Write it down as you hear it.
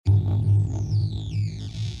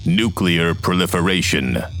nuclear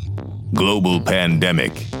proliferation, global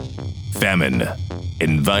pandemic, famine,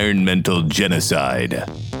 environmental genocide,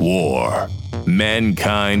 war.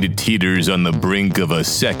 Mankind teeters on the brink of a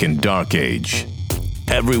second dark age.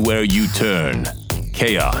 Everywhere you turn,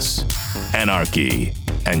 chaos, anarchy,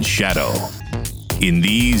 and shadow. In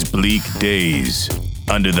these bleak days,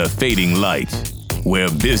 under the fading light, where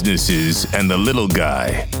businesses and the little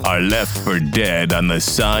guy are left for dead on the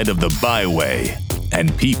side of the byway,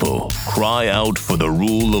 and people cry out for the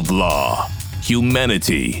rule of law,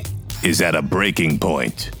 humanity is at a breaking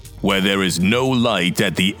point, where there is no light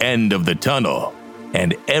at the end of the tunnel,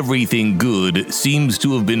 and everything good seems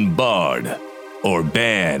to have been barred, or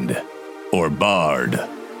banned, or barred.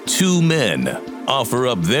 Two men offer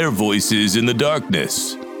up their voices in the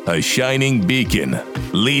darkness, a shining beacon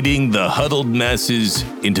leading the huddled masses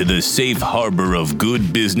into the safe harbor of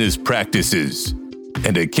good business practices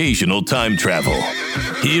and occasional time travel.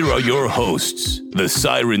 Here are your hosts, the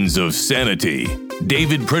Sirens of Sanity,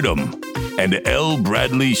 David Pridham and L.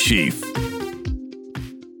 Bradley Sheaf.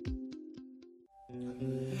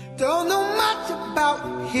 Don't know much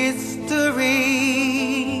about history,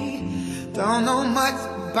 don't know much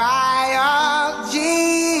biology,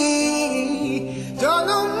 don't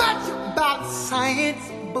know much about science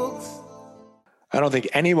books. I don't think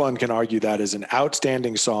anyone can argue that is an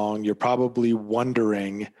outstanding song. You're probably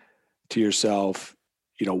wondering to yourself,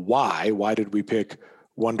 why? Why did we pick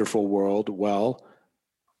Wonderful World? Well,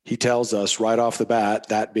 he tells us right off the bat,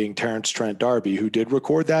 that being Terence Trent D'Arby, who did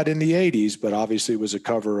record that in the 80s, but obviously was a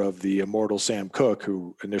cover of the immortal Sam Cooke,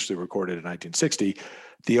 who initially recorded in 1960.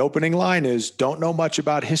 The opening line is, "Don't know much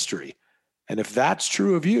about history." And if that's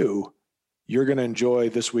true of you, you're going to enjoy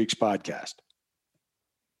this week's podcast.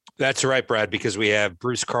 That's right, Brad, because we have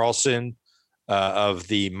Bruce Carlson of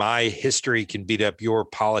the My History Can Beat Up Your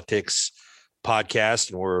Politics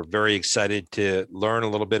podcast, and we're very excited to learn a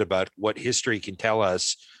little bit about what history can tell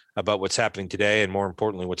us about what's happening today, and more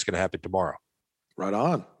importantly, what's going to happen tomorrow. Right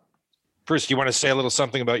on. Bruce, do you want to say a little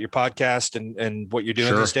something about your podcast and what you're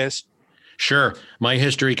doing these days? Sure. My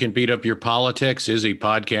History Can Beat Up Your Politics is a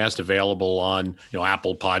podcast available on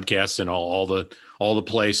Apple Podcasts and all the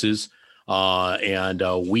places. And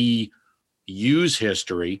we use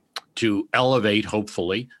history to elevate,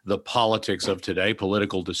 hopefully, the politics of today,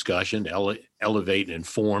 political discussion, elevate and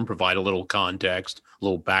inform, provide a little context, a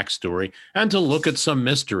little backstory, and to look at some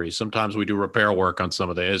mysteries. Sometimes we do repair work on some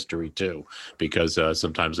of the history, too, because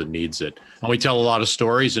sometimes it needs it. And we tell a lot of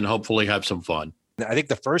stories and hopefully have some fun. I think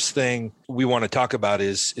the first thing we want to talk about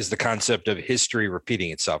is the concept of history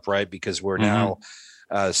repeating itself, right? Because we're now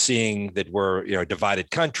seeing that we're a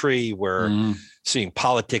divided country. We're seeing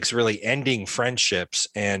politics really ending friendships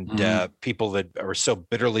and people that are so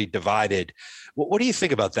bitterly divided. What do you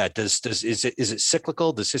think about that? Is it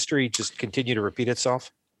cyclical? Does history just continue to repeat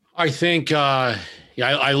itself? I think I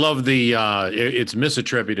love it's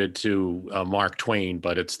misattributed to Mark Twain,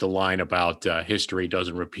 but it's the line about history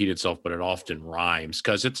doesn't repeat itself, but it often rhymes,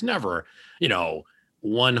 because it's never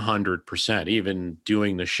 100%. Even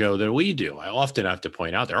doing the show that we do, I often have to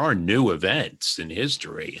point out there are new events in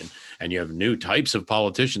history, and you have new types of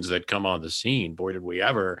politicians that come on the scene. Boy, did we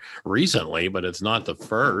ever recently, but it's not the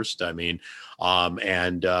first. I mean,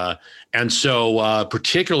 and so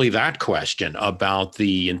particularly that question about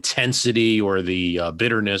the intensity or the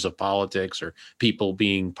bitterness of politics or people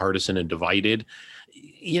being partisan and divided.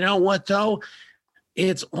 You know what, though?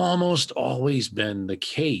 It's almost always been the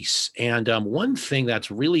case. And one thing that's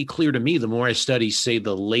really clear to me, the more I study, say,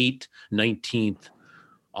 the late 19th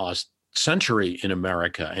century in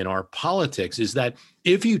America and our politics, is that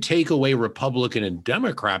if you take away Republican and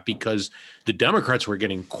Democrat, because the Democrats were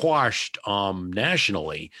getting quashed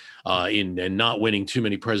nationally and not winning too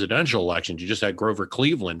many presidential elections, you just had Grover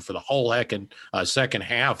Cleveland for the whole second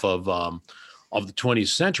half of the 20th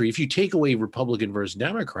century. If you take away Republican versus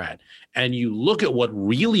Democrat and you look at what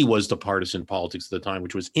really was the partisan politics at the time,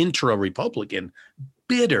 which was intra-Republican,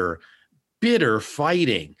 bitter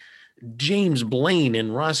fighting, James Blaine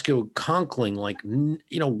and Roscoe Conkling,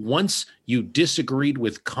 once you disagreed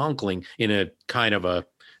with Conkling in a kind of a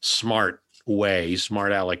smart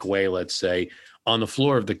aleck way, let's say, on the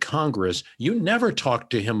floor of the Congress, you never talked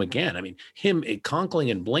to him again. I mean, Conkling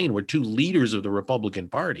and Blaine were two leaders of the Republican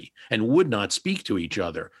Party and would not speak to each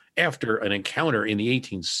other after an encounter in the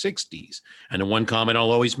 1860s. And the one comment I'll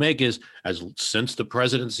always make is, since the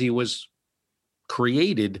presidency was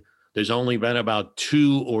created, there's only been about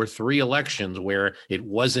 2 or 3 elections where it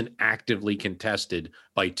wasn't actively contested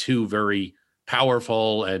by two very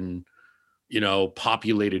powerful and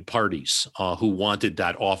populated parties who wanted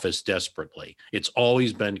that office desperately. It's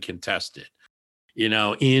always been contested.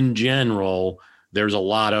 in general, there's a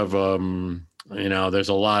lot of,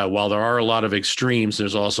 while there are a lot of extremes,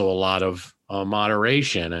 there's also a lot of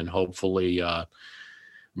moderation, and hopefully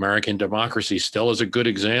American democracy still is a good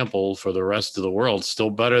example for the rest of the world, still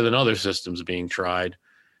better than other systems being tried.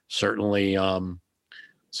 Certainly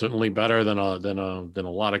better than a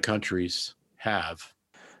lot of countries have.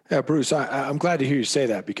 Yeah, Bruce, I'm glad to hear you say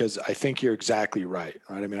that, because I think you're exactly right.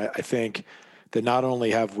 I mean, I think that not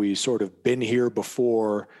only have we sort of been here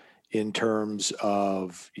before in terms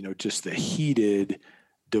of, just the heated,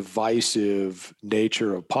 divisive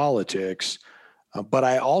nature of politics, but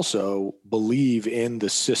I also believe in the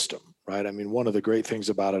system, right? I mean, one of the great things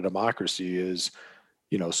about a democracy is,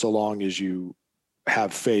 so long as you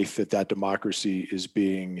have faith that democracy is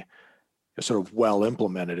being sort of well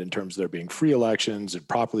implemented in terms of there being free elections and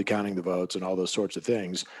properly counting the votes and all those sorts of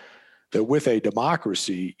things, that with a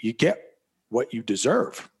democracy, you get what you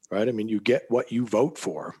deserve, right? I mean, you get what you vote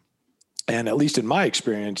for. And at least in my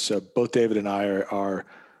experience, both David and I are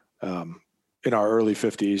in our early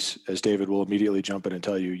 50s, as David will immediately jump in and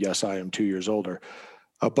tell you, yes, I am 2 years older.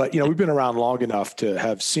 But, we've been around long enough to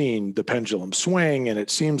have seen the pendulum swing, and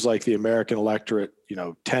it seems like the American electorate,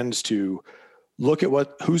 tends to look at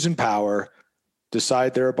who's in power,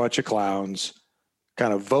 decide they're a bunch of clowns,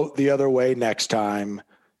 kind of vote the other way next time.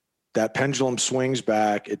 That pendulum swings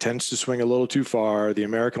back. It tends to swing a little too far. The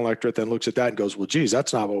American electorate then looks at that and goes, well, geez,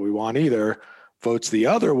 that's not what we want either. Votes the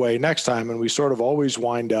other way next time. And we sort of always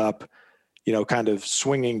wind up, kind of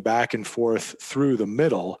swinging back and forth through the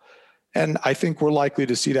middle. And I think we're likely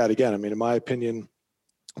to see that again. I mean, in my opinion,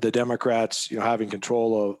 the Democrats, having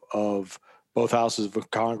control of both houses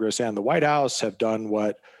of Congress and the White House, have done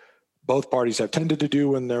what both parties have tended to do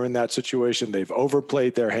when they're in that situation. They've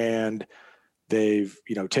overplayed their hand. They've,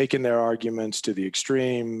 taken their arguments to the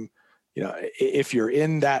extreme. If you're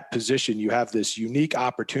in that position, you have this unique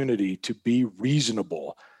opportunity to be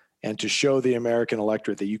reasonable and to show the American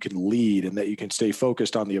electorate that you can lead and that you can stay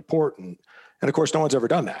focused on the important. And of course, no one's ever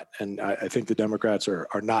done that. And I think the Democrats are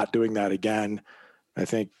not doing that again. I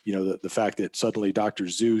think, the fact that suddenly Dr.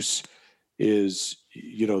 Seuss is,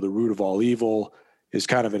 the root of all evil is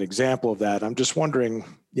kind of an example of that. I'm just wondering,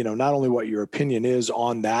 not only what your opinion is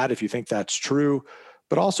on that, if you think that's true,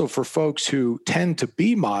 but also for folks who tend to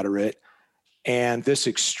be moderate and this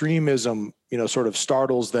extremism, sort of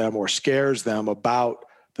startles them or scares them about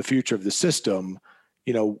the future of the system,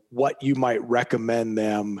 what you might recommend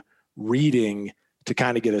them reading to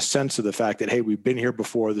kind of get a sense of the fact that, hey, we've been here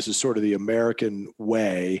before. This is sort of the American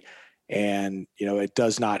way. And, it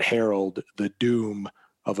does not herald the doom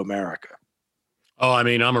of America. Oh, I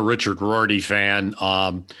mean, I'm a Richard Rorty fan.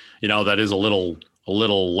 That is a little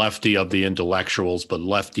lefty of the intellectuals, but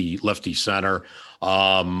lefty center.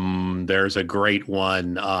 There's a great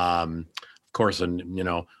one. Of course, and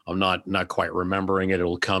I'm not quite remembering it.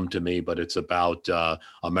 It'll come to me, but it's about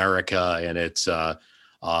America, and it's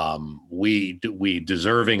we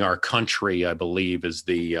deserving our country, I believe, is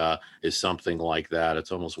something like that.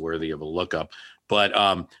 It's almost worthy of a lookup.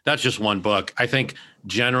 But that's just one book. I think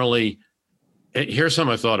generally, here's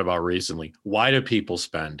something I thought about recently. Why do people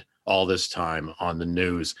spend all this time on the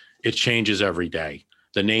news? It changes every day.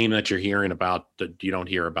 The name that you're hearing about, you don't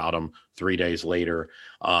hear about them 3 days later.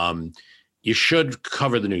 You should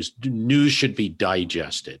cover the news. News should be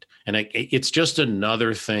digested. And it's just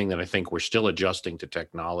another thing that I think we're still adjusting to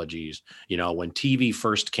technologies. When TV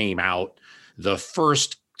first came out, the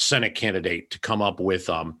first Senate candidate to come up with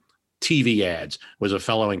TV ads was a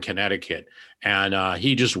fellow in Connecticut. And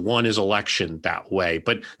he just won his election that way.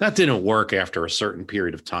 But that didn't work after a certain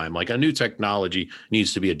period of time. Like, a new technology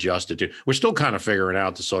needs to be adjusted to. We're still kind of figuring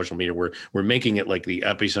out the social media. We're making it like the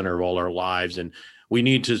epicenter of all our lives. And we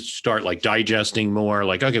need to start like digesting more,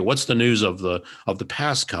 like, okay, what's the news of the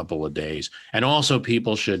past couple of days? And also,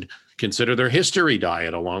 people should consider their history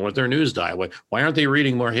diet along with their news diet. Why aren't they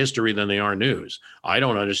reading more history than they are news? I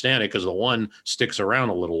don't understand it, because the one sticks around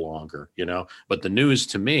a little longer, but the news,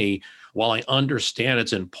 to me, while I understand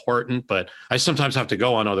it's important, but I sometimes have to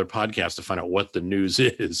go on other podcasts to find out what the news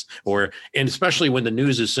is, and especially when the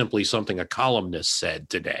news is simply something a columnist said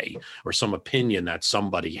today or some opinion that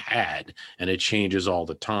somebody had, and it changes all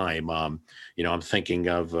the time. I'm thinking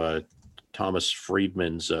of Thomas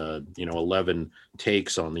Friedman's, 11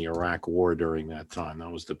 takes on the Iraq war during that time.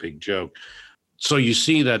 That was the big joke. So you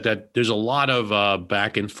see that there's a lot of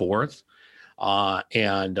back and forth.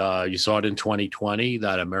 And you saw it in 2020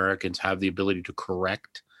 that Americans have the ability to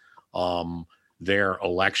correct their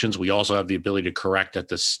elections. We also have the ability to correct at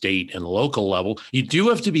the state and local level. You do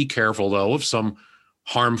have to be careful, though, of some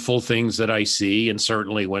harmful things that I see. And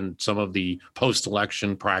certainly when some of the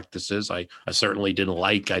post-election practices, I certainly didn't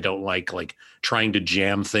like. I don't like trying to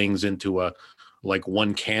jam things into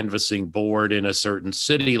one canvassing board in a certain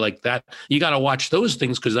city like that. You got to watch those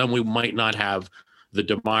things, because then we might not have the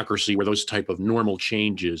democracy where those type of normal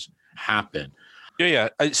changes happen. Yeah.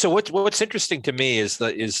 So what's interesting to me is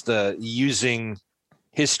the using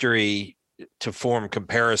history to form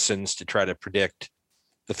comparisons to try to predict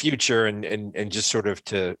the future and just sort of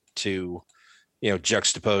to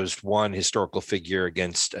juxtapose one historical figure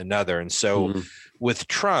against another. And so with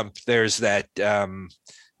Trump, there's that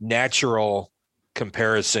natural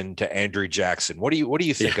comparison to Andrew Jackson. What do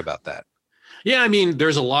you think about that? Yeah, I mean,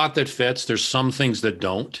 there's a lot that fits. There's some things that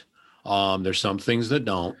don't. There's some things that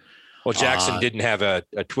don't. Well, Jackson didn't have a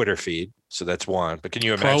Twitter feed, so that's one. But can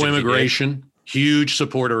you imagine? Pro-immigration, huge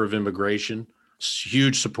supporter of immigration,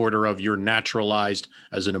 huge supporter of you're naturalized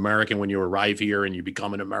as an American when you arrive here and you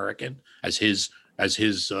become an American, as his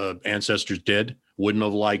ancestors did. Wouldn't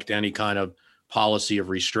have liked any kind of policy of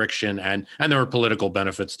restriction, and there were political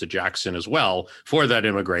benefits to Jackson as well for that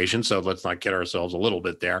immigration. So let's not kid ourselves a little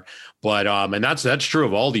bit there. But and that's true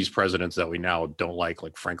of all these presidents that we now don't like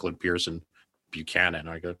Franklin Pierce and Buchanan,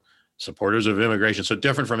 supporters of immigration. So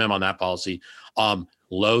different from him on that policy.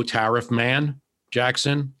 Low tariff man,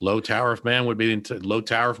 Jackson. Low tariff man would be low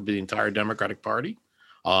tariff would be the entire Democratic Party.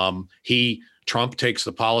 Trump takes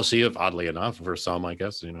the policy of, oddly enough, for some, I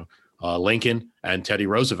guess, Lincoln and Teddy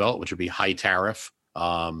Roosevelt, which would be high tariff,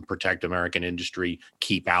 protect American industry,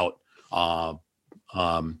 keep out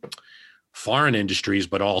foreign industries,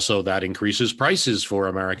 but also that increases prices for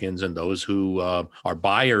Americans, and those who are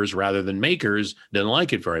buyers rather than makers didn't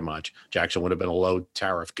like it very much. Jackson would have been a low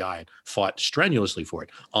tariff guy and fought strenuously for it.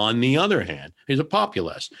 On the other hand, he's a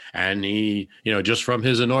populist, and he, just from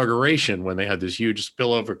his inauguration when they had this huge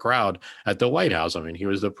spillover crowd at the White House, I mean, he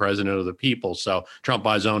was the president of the people. So Trump,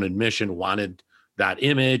 by his own admission, wanted that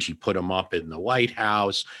image. He put him up in the White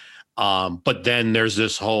House. But then there's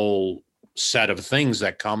this whole set of things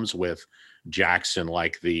that comes with Jackson,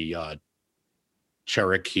 like the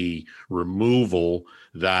Cherokee removal,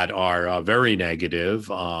 that are very negative.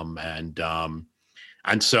 And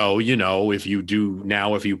so, if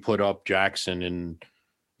you put up Jackson in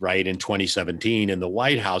 2017 in the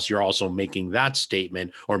White House, you're also making that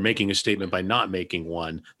statement, or making a statement by not making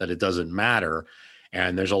one, that it doesn't matter.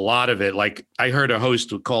 And there's a lot of it. Like, I heard a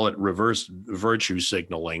host call it reverse virtue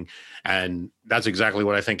signaling. And that's exactly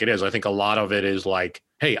what I think it is. I think a lot of it is like,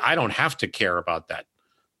 hey, I don't have to care about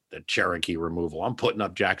the Cherokee removal. I'm putting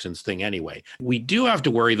up Jackson's thing anyway. We do have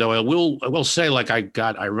to worry, though. I will say,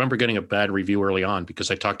 I remember getting a bad review early on because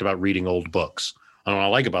I talked about reading old books. And what I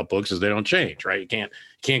like about books is they don't change, right? You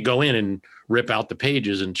can't go in and rip out the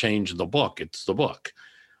pages and change the book. It's the book.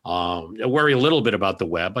 I worry a little bit about the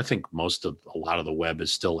web. I think a lot of the web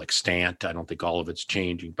is still extant. I don't think all of it's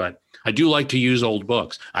changing, but I do like to use old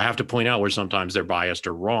books. I have to point out where sometimes they're biased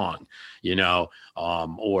or wrong,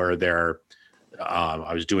 or they're,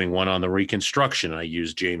 I was doing one on the Reconstruction, and I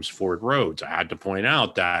used James Ford Rhodes. I had to point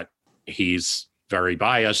out that he's very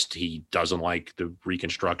biased. He doesn't like the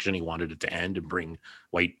Reconstruction. He wanted it to end and bring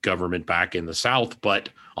white government back in the South. But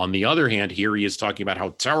on the other hand, here he is talking about how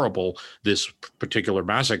terrible this particular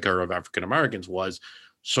massacre of African Americans was.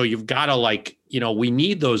 So you've got to we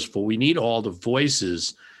need we need all the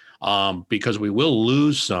voices, because we will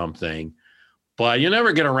lose something. But you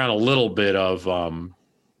never get around a little bit of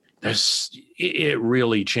it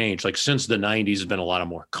really changed. Like, since the 90s, there's been a lot of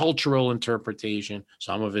more cultural interpretation.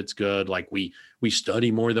 Some of it's good. Like, we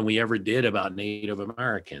study more than we ever did about Native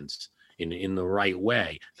Americans in the right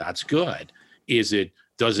way. That's good.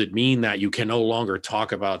 Does it mean that you can no longer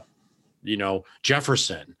talk about,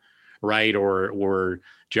 Jefferson, right? Or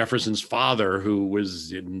Jefferson's father, who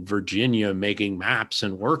was in Virginia making maps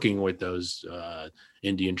and working with those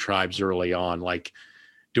Indian tribes early on? Like,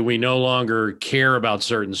 do we no longer care about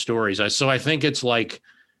certain stories? So I think it's like,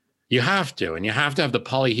 you have to have the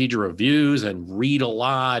polyhedra of views and read a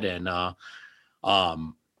lot. And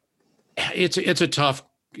it's a tough,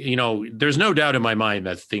 there's no doubt in my mind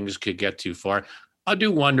that things could get too far. I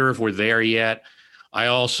do wonder if we're there yet. I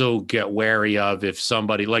also get wary of if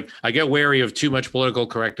somebody, I get wary of too much political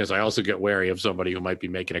correctness. I also get wary of somebody who might be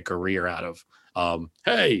making a career out of,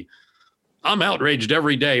 hey, I'm outraged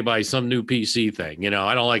every day by some new PC thing.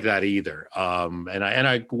 I don't like that either. And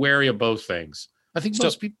I wary of both things. I think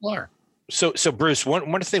most people are. So Bruce,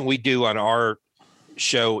 one thing we do on our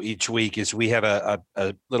show each week is we have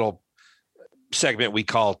a little segment we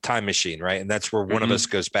call Time Machine, right? And that's where one of us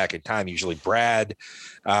goes back in time, usually Brad.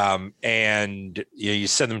 And you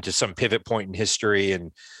send them to some pivot point in history,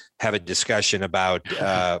 and have a discussion about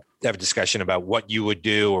what you would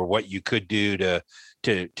do or what you could do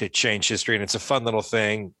to change history. And it's a fun little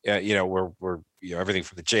thing. We're everything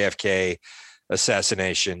from the JFK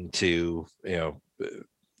assassination to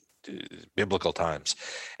biblical times.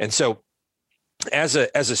 And so as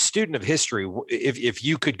a student of history, if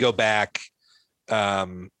you could go back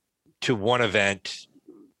to one event,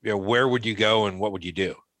 where would you go and what would you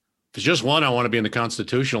do? If it's just one, I want to be in the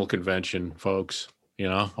Constitutional Convention, folks.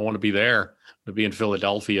 I want to be there, to be in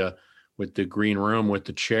Philadelphia with the green room, with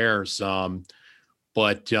the chairs.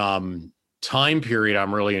 But time period,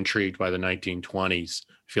 I'm really intrigued by the 1920s. I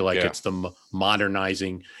feel like it's the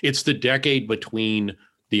modernizing. It's the decade between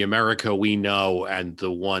the America we know and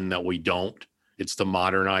the one that we don't. It's the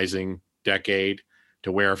modernizing decade,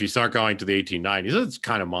 to where if you start going to the 1890s, it's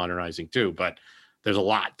kind of modernizing too, but there's a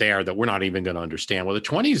lot there that we're not even going to understand. Well, the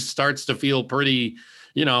 20s starts to feel pretty,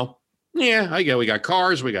 we got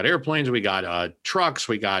cars, we got airplanes, we got trucks,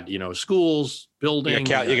 we got, schools, buildings.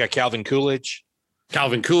 You got Calvin Coolidge.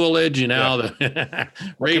 The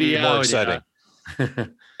radio. More exciting.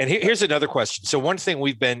 And here's another question. So one thing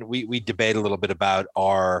we debate a little bit about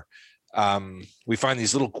are, we find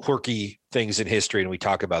these little quirky things in history and we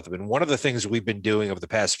talk about them. And one of the things we've been doing over the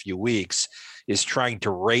past few weeks is trying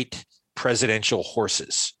to rate presidential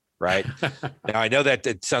horses, right? Now, I know that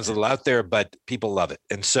it sounds a little out there, but people love it.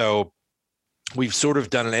 And so we've sort of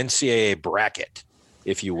done an NCAA bracket,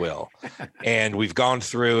 if you will. And we've gone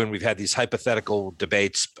through and we've had these hypothetical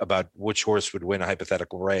debates about which horse would win a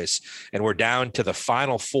hypothetical race. And we're down to the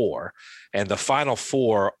final four. And the final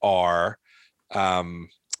four are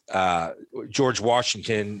George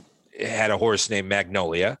Washington had a horse named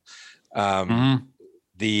Magnolia.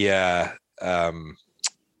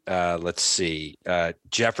 Let's see.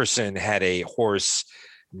 Jefferson had a horse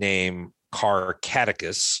named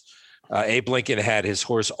Carcatticus. Abe Lincoln had his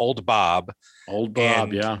horse Old Bob.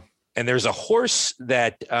 And there's a horse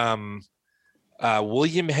that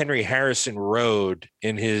William Henry Harrison rode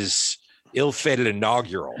in his ill-fated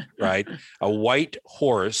inaugural, right? A white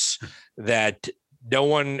horse that no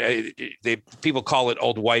one, people call it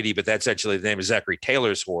Old Whitey, but that's actually the name of Zachary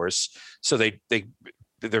Taylor's horse. So there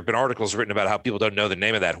have been articles written about how people don't know the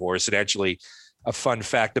name of that horse. And actually, a fun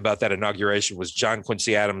fact about that inauguration was John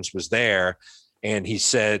Quincy Adams was there, and he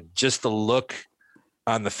said just the look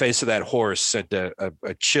on the face of that horse sent a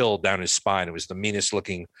chill down his spine. It was the meanest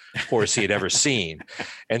looking horse he had ever seen.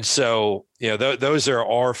 And so, those are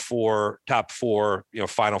our top four,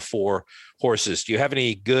 final four horses. Do you have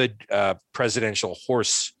any good presidential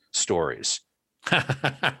horse stories?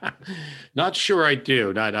 Not sure I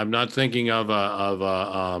do. I'm not thinking of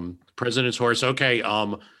a president's horse. Okay.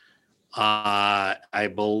 I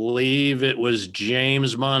believe it was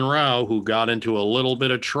James Monroe who got into a little bit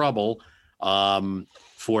of trouble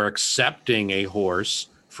for accepting a horse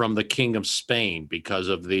from the King of Spain because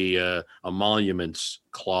of the emoluments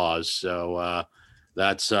clause. So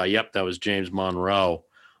that was James Monroe.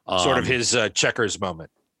 Sort of his checkers moment.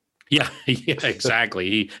 Yeah,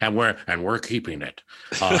 exactly. We're keeping it.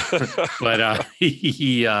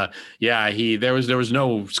 There was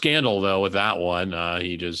no scandal though with that one.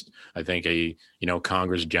 I think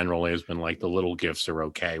Congress generally has been like, the little gifts are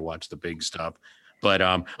okay. Watch the big stuff. But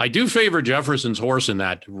I do favor Jefferson's horse in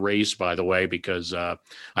that race, by the way, because I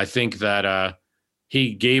think that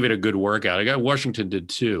he gave it a good workout. Washington did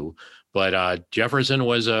too, but Jefferson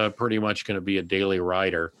was pretty much going to be a daily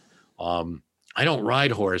rider. I don't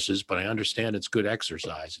ride horses, but I understand it's good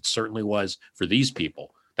exercise. It certainly was for these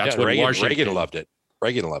people. That's what Reagan loved it.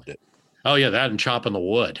 Reagan loved it. Oh yeah, that and chopping the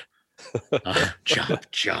wood. Chop.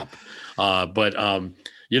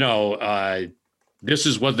 This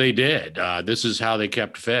is what they did. This is how they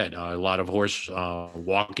kept fit. A lot of horse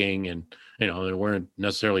walking, and they weren't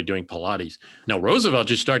necessarily doing Pilates. Now Roosevelt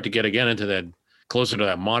just started to get again into that, closer to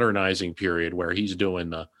that modernizing period where he's doing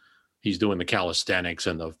the calisthenics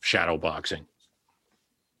and the shadow boxing.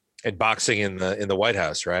 And boxing in the White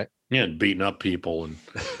House, right? Yeah, and beating up people and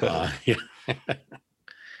yeah.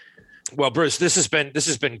 Well, Bruce, this has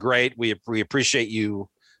been great. We appreciate you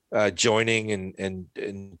joining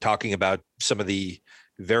and talking about some of the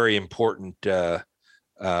very important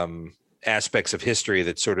aspects of history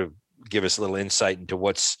that sort of give us a little insight into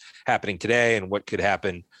what's happening today and what could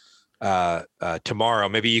happen tomorrow.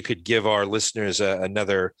 Maybe you could give our listeners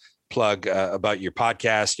another plug about your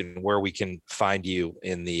podcast and where we can find you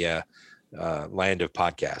in the land of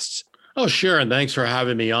podcasts. Oh, sure. And thanks for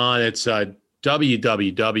having me on. It's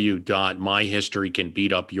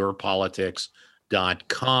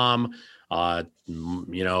www.myhistorycanbeatupyourpolitics.com.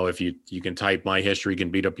 If you can type My History Can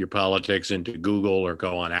Beat Up Your Politics into Google or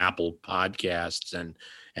go on Apple Podcasts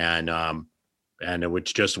and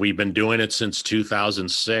it's just, we've been doing it since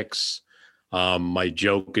 2006. My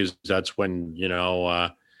joke is that's when,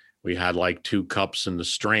 we had like 2 cups in the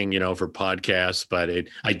string, for podcasts, but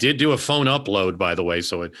I did do a phone upload, by the way.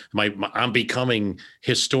 So I'm becoming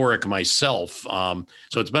historic myself. So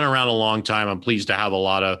it's been around a long time. I'm pleased to have a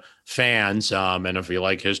lot of fans. And if you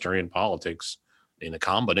like history and politics in a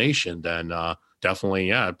combination, then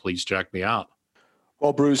definitely, please check me out.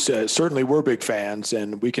 Well, Bruce, certainly we're big fans,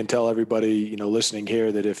 and we can tell everybody, listening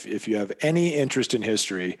here that if you have any interest in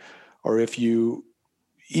history, or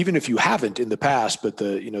even if you haven't in the past, but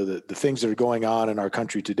the things that are going on in our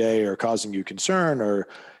country today are causing you concern, or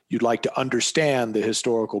you'd like to understand the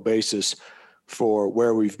historical basis for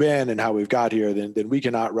where we've been and how we've got here, then we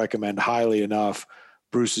cannot recommend highly enough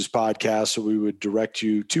Bruce's podcast. So we would direct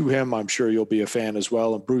you to him. I'm sure you'll be a fan as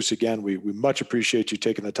well. And Bruce, again, we much appreciate you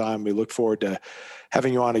taking the time. We look forward to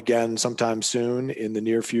having you on again sometime soon in the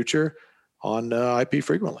near future on IP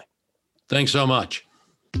Frequently. Thanks so much.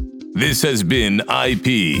 This has been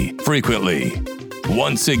IP Frequently,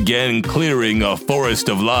 once again clearing a forest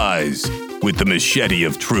of lies with the machete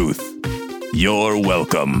of truth. You're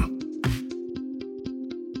welcome.